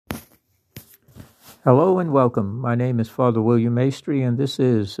Hello and welcome. My name is Father William Maestri, and this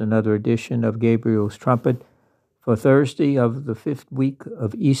is another edition of Gabriel's Trumpet for Thursday of the 5th week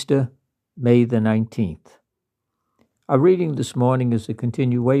of Easter, May the 19th. Our reading this morning is a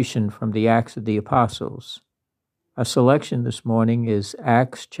continuation from the Acts of the Apostles. Our selection this morning is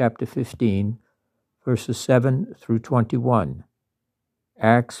Acts chapter 15, verses 7 through 21.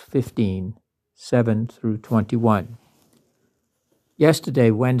 Acts 15, 7 through 21. Yesterday,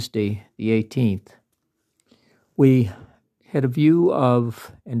 Wednesday, the 18th, we had a view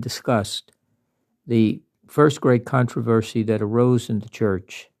of and discussed the first great controversy that arose in the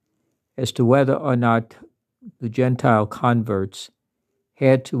church as to whether or not the Gentile converts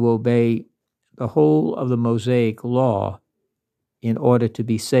had to obey the whole of the Mosaic law in order to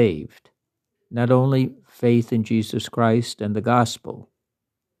be saved, not only faith in Jesus Christ and the gospel,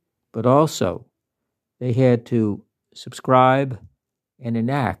 but also they had to subscribe and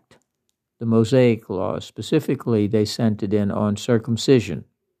enact the Mosaic law. Specifically, they centered in on circumcision.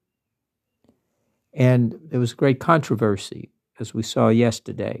 And there was great controversy, as we saw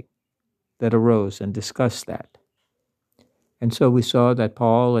yesterday, that arose and discussed that. And so we saw that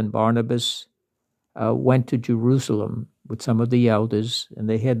Paul and Barnabas went to Jerusalem with some of the elders, and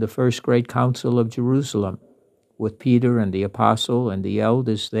they had the first great council of Jerusalem with Peter and the apostle and the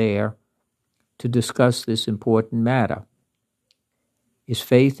elders there to discuss this important matter. Is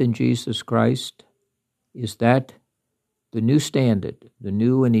faith in Jesus Christ, is that the new standard, the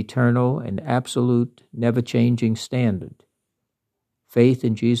new and eternal and absolute, never-changing standard? Faith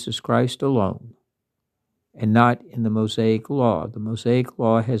in Jesus Christ alone, and not in the Mosaic law. The Mosaic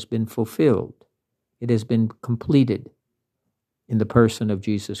law has been fulfilled. It has been completed in the person of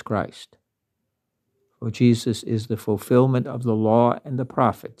Jesus Christ. For Jesus is the fulfillment of the law and the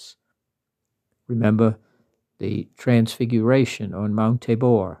prophets. Remember the transfiguration on Mount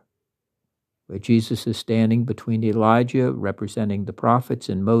Tabor, where Jesus is standing between Elijah representing the prophets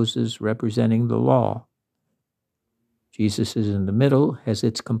and Moses representing the law. Jesus is in the middle, has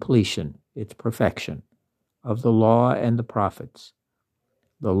its completion, its perfection of the law and the prophets.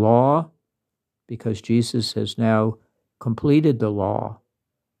 The law, because Jesus has now completed the law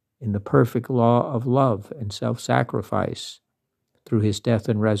in the perfect law of love and self-sacrifice through his death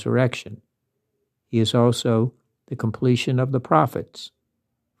and resurrection. He is also the completion of the prophets,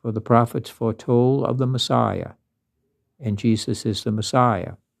 for the prophets foretold of the Messiah, and Jesus is the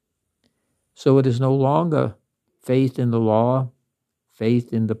Messiah. So it is no longer faith in the law,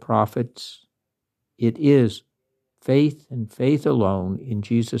 faith in the prophets. It is faith and faith alone in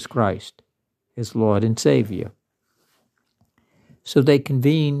Jesus Christ as Lord and Savior. So they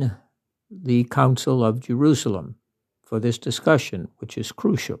convene the Council of Jerusalem for this discussion, which is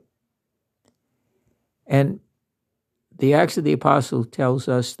crucial. And the Acts of the Apostles tells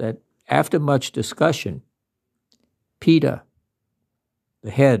us that after much discussion, Peter,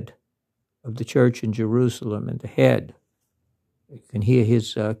 the head of the church in Jerusalem and the head, you can hear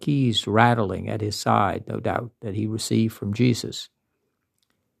his keys rattling at his side, no doubt, that he received from Jesus.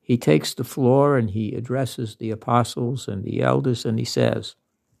 He takes the floor and he addresses the apostles and the elders and he says,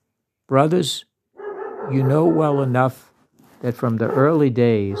 "Brothers, you know well enough that from the early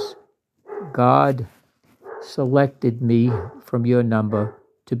days, God selected me from your number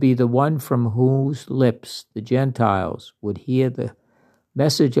to be the one from whose lips the Gentiles would hear the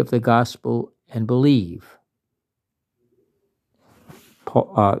message of the gospel and believe."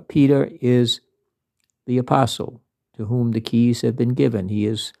 Peter is the apostle to whom the keys have been given. He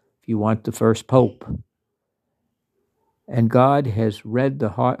is, if you want, the first pope. And God has read the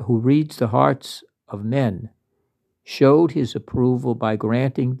heart, who reads the hearts of men, showed his approval by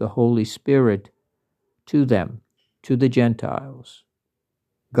granting the Holy Spirit to them, to the Gentiles.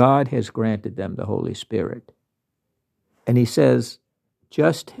 God has granted them the Holy Spirit. And he says,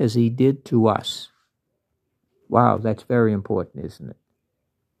 just as he did to us. Wow, that's very important, isn't it?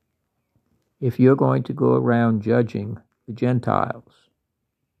 If you're going to go around judging the Gentiles,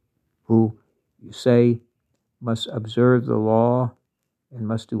 who you say must observe the law and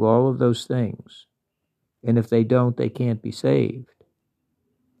must do all of those things, and if they don't, they can't be saved.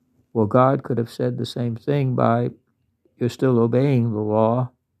 Well, God could have said the same thing by, you're still obeying the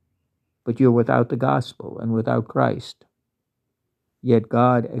law, but you're without the gospel and without Christ. Yet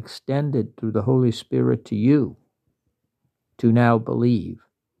God extended through the Holy Spirit to you to now believe.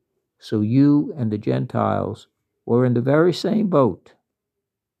 So you and the Gentiles were in the very same boat.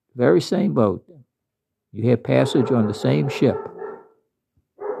 Very same boat. You had passage on the same ship.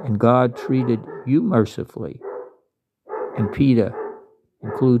 And God treated you mercifully. And Peter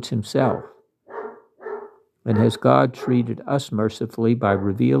includes himself. And has God treated us mercifully by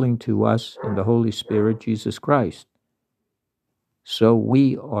revealing to us in the Holy Spirit Jesus Christ? So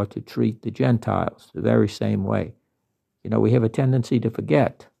we are to treat the Gentiles the very same way. We have a tendency to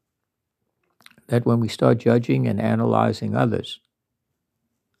forget that when we start judging and analyzing others,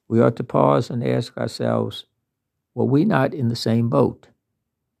 we ought to pause and ask ourselves, were we not in the same boat?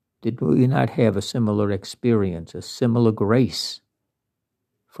 Did we not have a similar experience, a similar grace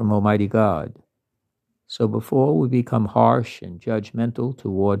from Almighty God? So before we become harsh and judgmental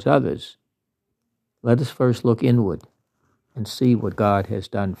towards others, let us first look inward and see what God has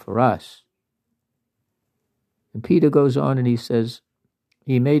done for us. And Peter goes on and he says,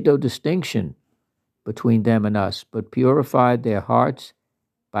 he made no distinction between them and us, but purified their hearts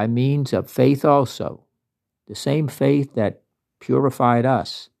by means of faith also. The same faith that purified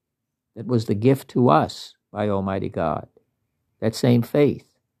us, that was the gift to us by Almighty God. That same faith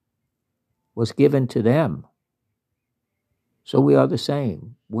was given to them. So we are the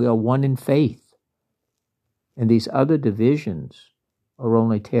same. We are one in faith. And these other divisions are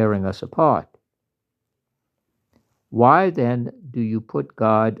only tearing us apart. Why then do you put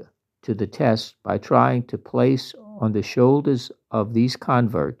God to the test by trying to place on the shoulders of these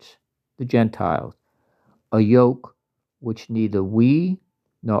converts, the Gentiles, a yoke which neither we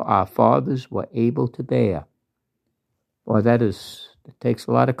nor our fathers were able to bear? Well, it takes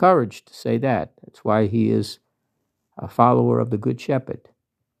a lot of courage to say that. That's why he is a follower of the Good Shepherd.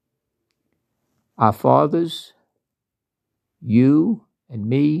 Our fathers, you and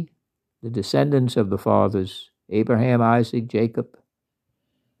me, the descendants of the fathers, Abraham, Isaac, Jacob,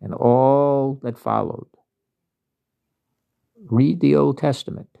 and all that followed. Read the Old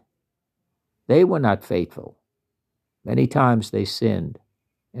Testament. They were not faithful. Many times they sinned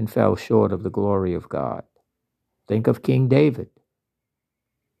and fell short of the glory of God. Think of King David.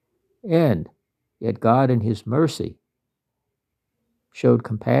 And yet God in his mercy showed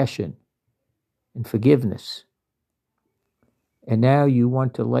compassion and forgiveness. And now you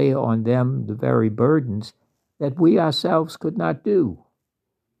want to lay on them the very burdens that we ourselves could not do.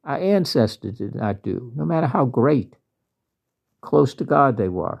 Our ancestors did not do, no matter how great, close to God they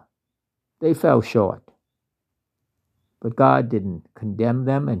were. They fell short. But God didn't condemn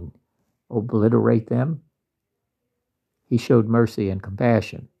them and obliterate them. He showed mercy and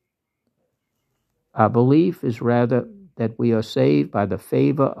compassion. Our belief is rather that we are saved by the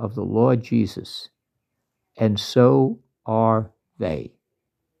favor of the Lord Jesus, and so are they.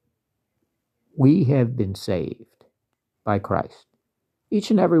 We have been saved by Christ.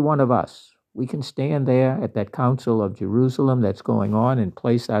 Each and every one of us. We can stand there at that Council of Jerusalem that's going on and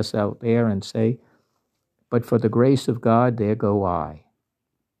place ourselves there and say, but for the grace of God, there go I.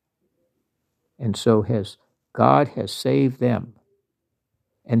 And so God has saved them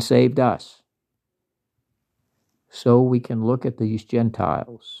and saved us. So we can look at these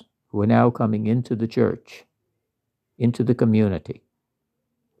Gentiles who are now coming into the church, into the community,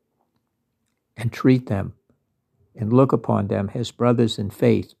 and treat them and look upon them as brothers in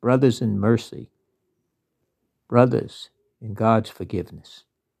faith, brothers in mercy, brothers in God's forgiveness.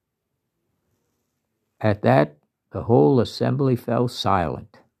 At that, the whole assembly fell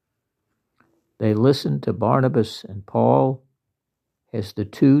silent. They listened to Barnabas and Paul as the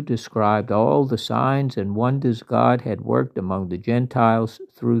two described all the signs and wonders God had worked among the Gentiles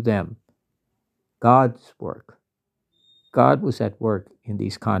through them. God's work. God was at work in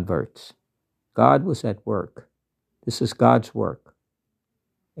these converts. God was at work. This is God's work.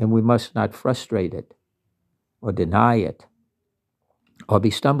 And we must not frustrate it or deny it or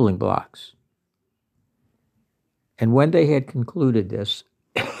be stumbling blocks. And when they had concluded this,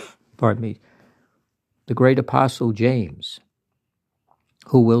 the great apostle James,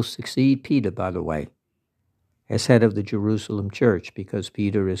 who will succeed Peter, by the way, as head of the Jerusalem church, because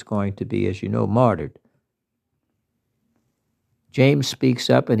Peter is going to be, as you know, martyred. James speaks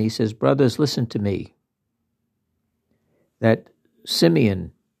up and he says, brothers, listen to me. That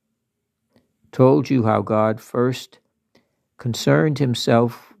Simeon told you how God first concerned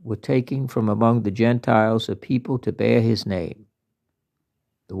himself with taking from among the Gentiles a people to bear his name.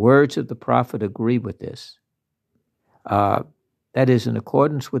 The words of the prophet agree with this. That is in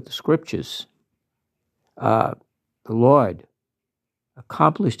accordance with the scriptures. The Lord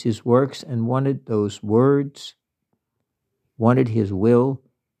accomplished his works and wanted those words, wanted his will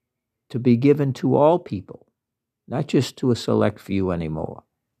to be given to all people, not just to a select few anymore,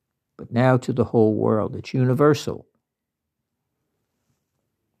 but now to the whole world. It's universal.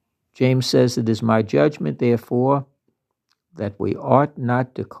 James says, it is my judgment, therefore, that we ought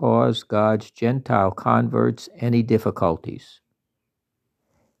not to cause God's Gentile converts any difficulties.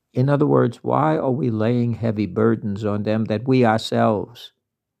 In other words, why are we laying heavy burdens on them that we ourselves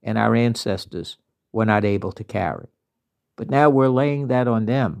and our ancestors were not able to carry? But now we're laying that on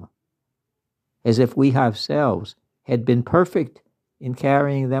them as if we ourselves had been perfect in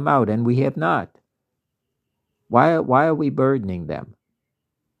carrying them out, and we have not. Why are we burdening them?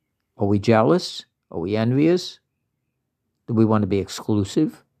 Are we jealous? Are we envious? Do we want to be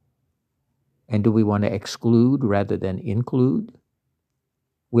exclusive? And do we want to exclude rather than include?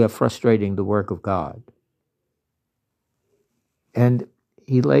 We are frustrating the work of God. And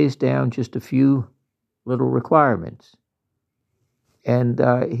he lays down just a few little requirements. And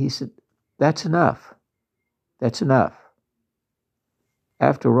he said, that's enough. That's enough.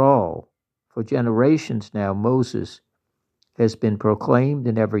 After all, for generations now, Moses has been proclaimed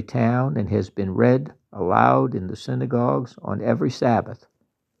in every town and has been read aloud in the synagogues on every Sabbath.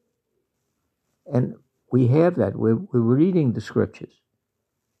 And we have that. We're reading the scriptures.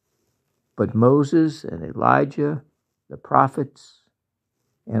 But Moses and Elijah, the prophets,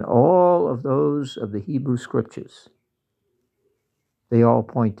 and all of those of the Hebrew scriptures, they all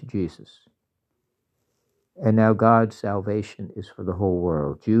point to Jesus. And now God's salvation is for the whole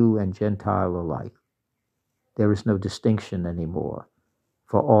world, Jew and Gentile alike. There is no distinction anymore,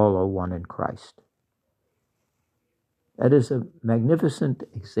 for all are one in Christ. That is a magnificent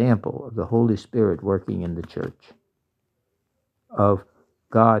example of the Holy Spirit working in the church, of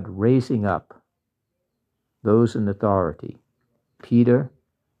God raising up those in authority, Peter,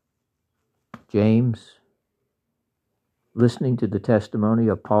 James, listening to the testimony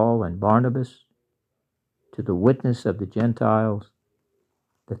of Paul and Barnabas, to the witness of the Gentiles,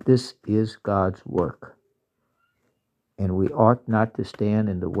 that this is God's work. And we ought not to stand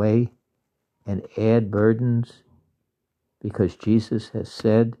in the way and add burdens, because Jesus has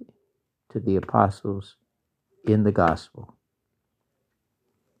said to the apostles in the gospel,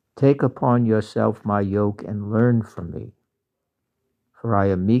 "Take upon yourself my yoke and learn from me, for I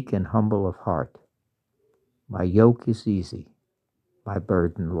am meek and humble of heart. My yoke is easy, my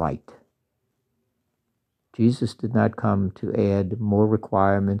burden light." Jesus did not come to add more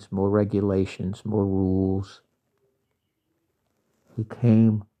requirements, more regulations, more rules. He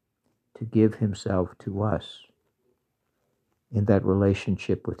came to give himself to us in that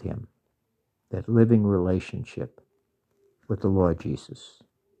relationship with him, that living relationship with the Lord Jesus.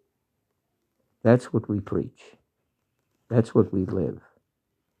 That's what we preach. That's what we live.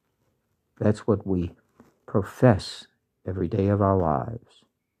 That's what we profess every day of our lives,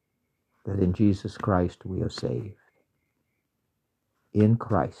 that in Jesus Christ we are saved. In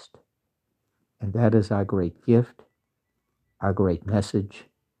Christ. And that is our great gift, our great message,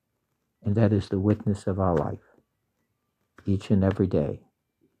 and that is the witness of our life, each and every day,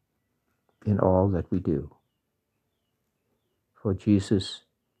 in all that we do. For Jesus,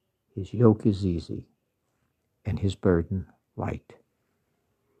 his yoke is easy, and his burden light.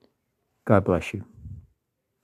 God bless you.